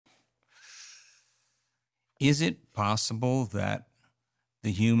Is it possible that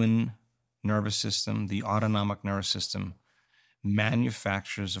the human nervous system, the autonomic nervous system,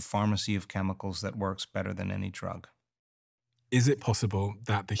 manufactures a pharmacy of chemicals that works better than any drug? Is it possible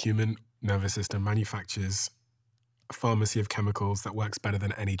that the human nervous system manufactures a pharmacy of chemicals that works better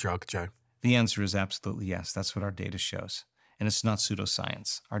than any drug, Joe? The answer is absolutely yes. That's what our data shows. And it's not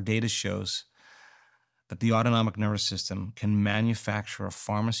pseudoscience. Our data shows that the autonomic nervous system can manufacture a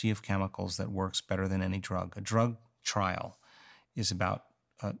pharmacy of chemicals that works better than any drug. A drug trial is about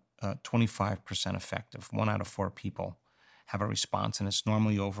 25% effective. 1 out of 4 people have a response, and it's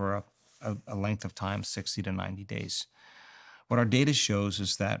normally over a length of time, 60 to 90 days. What our data shows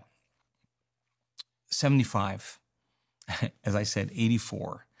is that 75, as I said,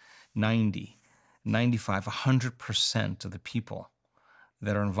 84, 90, 95, 100% of the people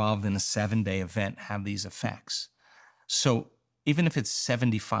that are involved in a 7-day event have these effects. So even if it's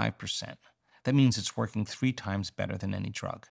 75%, that means it's working 3 times better than any drug.